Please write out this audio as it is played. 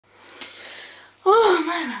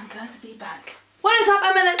And I'm glad to be back. What is up,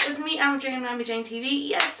 MLS? It's me, Jane, Jane TV.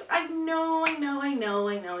 Yes, I know.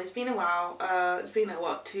 It's been a while. It's been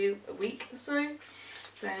what, a week or so?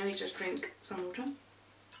 So let me just drink some water.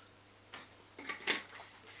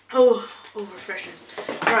 Oh, refreshing.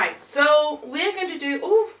 Right, so we're going to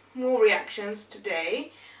do more reactions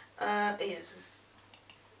today. Yes.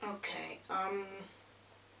 Okay.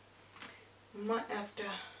 Might have to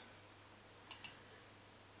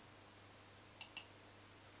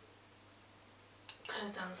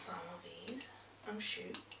close down some of these.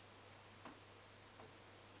 Shoot.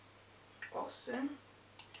 Awesome.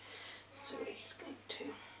 So we're just going to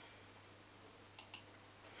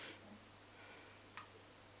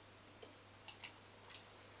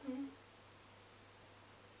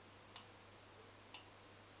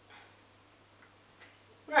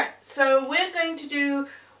Right, so we're going to do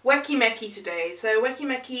Weki Meki today. So Weki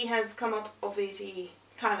Meki has come up obviously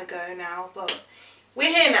time ago now, but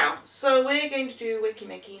we're here now. So we're going to do Weki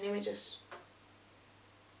Meki. Let me just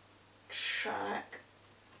check.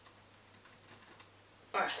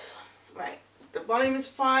 Right, the volume is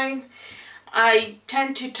fine. I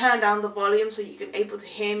tend to turn down the volume so you can able to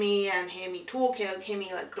hear me and hear me talk, hear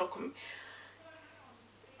me like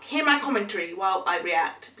hear my commentary while I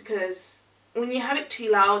react, because when you have it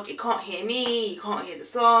too loud, you can't hear me, you can't hear the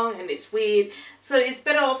song, and it's weird. So it's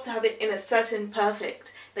better off to have it in a certain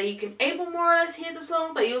perfect that you can able more or less hear the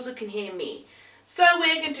song, but you also can hear me. So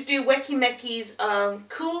we're going to do Weki Meki's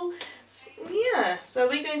Cool. So, yeah, so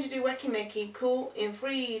we're going to do Weki Meki Cool in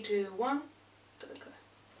 3, 2, 1. Go.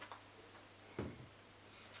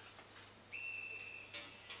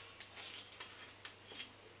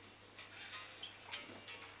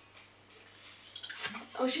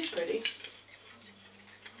 Oh, she's pretty.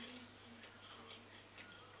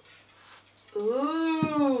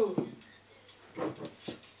 Ooh.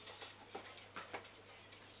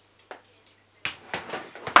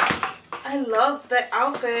 I love the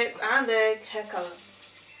outfits and the hair color.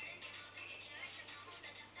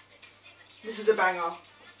 This is a banger.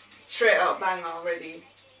 Straight up banger already.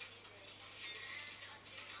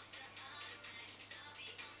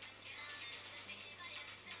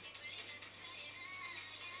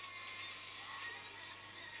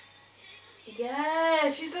 Yeah,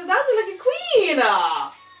 she's dancing like a queen.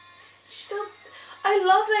 I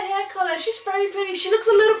love the hair color. She's very pretty. She looks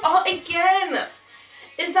a little again.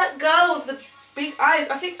 Is that girl with the big eyes?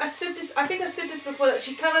 I think I said this before, that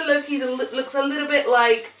she kind of looks a little bit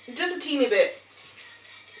like, just a teeny bit.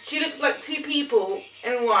 She looks like two people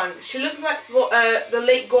in one. She looks like the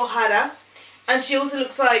late Gohara, and she also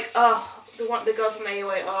looks like the girl from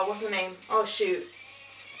AOA. Oh, what's her name? Oh shoot.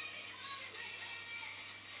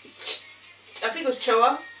 I think it was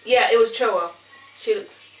Choa. Yeah, it was Choa. She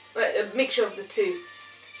looks like a mixture of the two.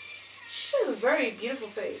 She has a very beautiful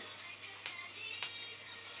face.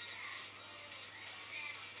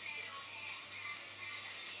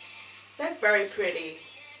 They're very pretty.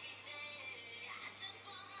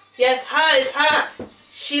 Yes, it's her.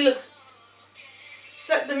 She's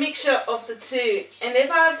like the mixture of the two. And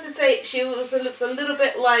if I have to say, she also looks a little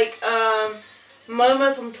bit like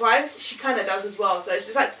Momo from Twice. She kind of does as well. So it's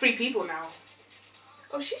just like 3 people now.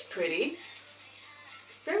 Oh, she's pretty.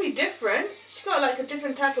 Very different. She's got like a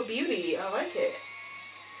different type of beauty. I like it.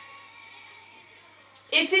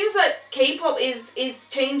 It seems like K-pop is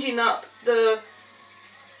changing up the...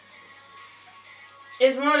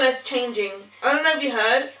 It's more or less changing. I don't know if you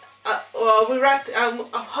heard. Well,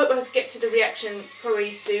 I hope I get to the reaction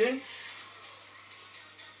probably soon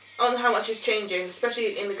on how much it's changing,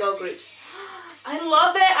 especially in the girl groups. I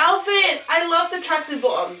love their outfits. I love the tracksuit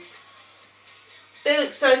bottoms. They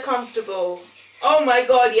look so comfortable. Oh my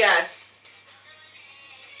god, yes.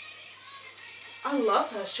 I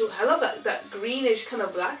love her short hair. I love that greenish kind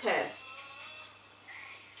of black hair.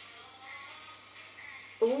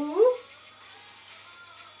 Ooh.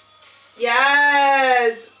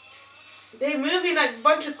 Yes. They're moving like a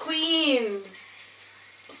bunch of queens.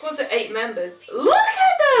 Of course, they're 8 members. Look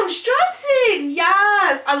at them strutting.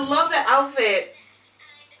 Yes. I love their outfits.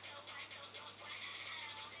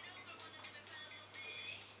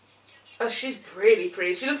 Oh, she's pretty.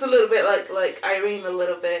 She looks a little bit like Irene, a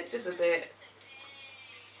little bit, just a bit.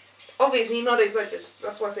 Obviously, not exactly.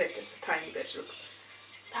 That's why I said just a tiny bit.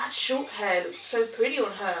 That short hair looks so pretty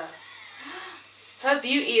on her. Her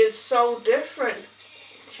beauty is so different.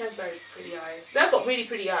 She has very pretty eyes. They've got really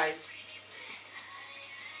pretty eyes.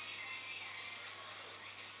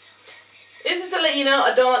 This is to let you know,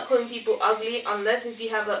 I don't like calling people ugly unless if you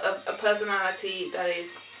have a personality that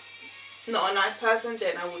is not a nice person,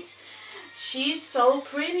 then I would. She's so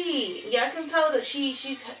pretty. Yeah, I can tell that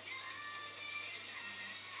she's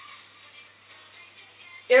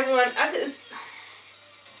everyone,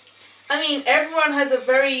 I mean, everyone has a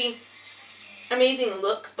very amazing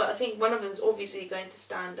looks, but I think one of them is obviously going to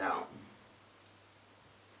stand out.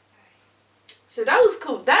 So that was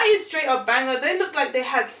cool. That is straight up banger. They look like they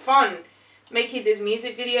had fun making this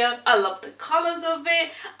music video. I love the colours of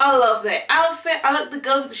it. I love their outfit. I like the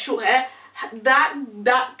girl with the short hair.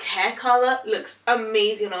 That hair colour looks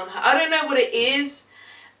amazing on her. I don't know what it is,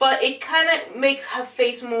 but it kind of makes her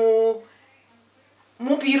face more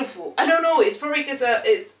beautiful. I don't know. It's probably because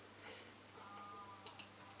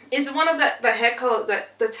it's one of the hair colour,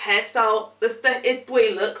 the hairstyle. It's the way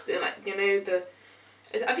it looks. Like, you know,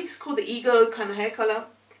 I think it's called the ego kind of hair colour.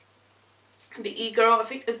 The e-girl, I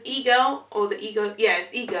think it's e-girl or the ego. Yeah,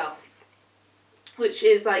 it's e-girl. Which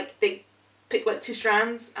is like they pick like 2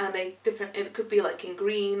 strands and they different. It could be like in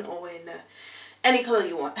green or in any colour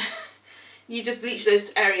you want. You just bleach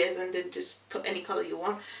those areas and then just put any colour you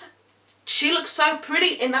want. She looks so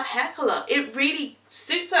pretty in that hair colour. It really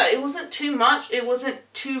suits her. It wasn't too much. It wasn't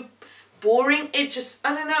too boring. It just,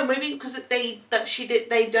 I don't know, maybe because they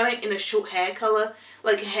done it in a short hair colour,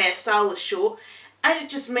 like a hairstyle was short, and it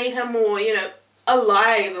just made her more, you know,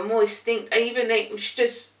 alive and more distinct. And even it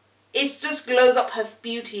just glows up her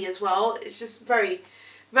beauty as well. It's just very,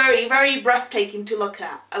 very, very breathtaking to look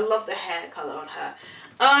at. I love the hair colour on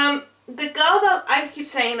her. The girl that I keep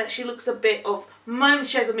saying that she looks a bit of Momo,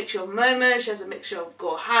 she has a mixture of Momo, she has a mixture of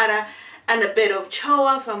Gohara, and a bit of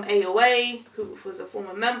Choa from AOA, who was a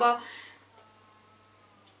former member.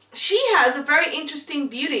 She has a very interesting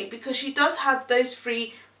beauty because she does have those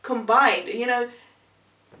 3 combined. You know,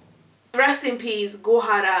 rest in peace,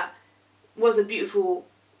 Gohara was a beautiful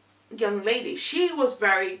young lady. She was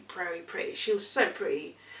very, very pretty. She was so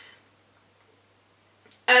pretty.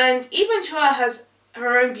 And even Choa has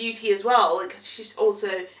her own beauty as well. Like, she's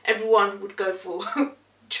also, everyone would go for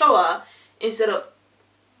Choa instead of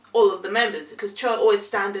all of the members because Choa always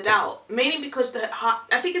standed out. Mainly because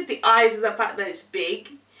I think it's the eyes and the fact that it's big.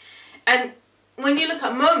 And when you look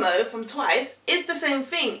at Momo from Twice, it's the same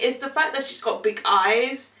thing. It's the fact that she's got big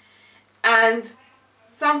eyes and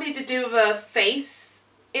something to do with her face.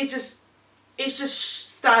 It just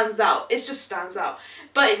stands out. It just stands out.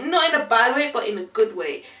 But not in a bad way, but in a good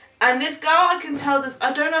way. And this girl, I can tell this,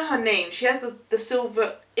 I don't know her name. She has the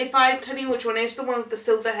silver, if I tell you which one it is, the one with the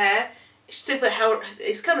silver hair. Silver hair,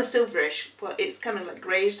 it's kind of silverish, but it's kind of like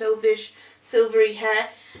greyish, silvery hair.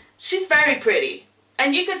 She's very pretty.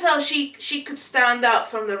 And you can tell she could stand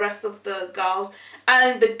out from the rest of the girls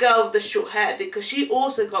and the girl with the short hair because she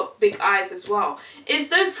also got big eyes as well. It's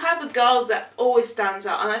those type of girls that always stands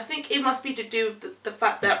out, and I think it must be to do with the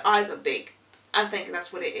fact that their eyes are big. I think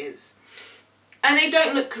that's what it is. And they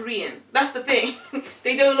don't look Korean. That's the thing.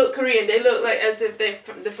 They don't look Korean. They look like as if they're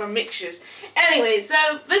from mixtures. Anyway,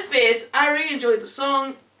 so with this, I really enjoyed the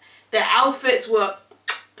song. Their outfits were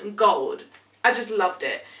gold. I just loved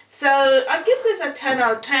it. So I give this a 10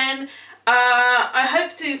 out of 10. I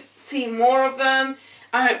hope to see more of them.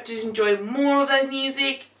 I hope to enjoy more of their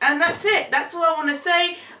music. And that's it. That's all I want to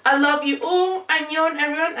say. I love you all. Annyeong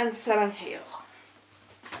everyone and saranghaeyo.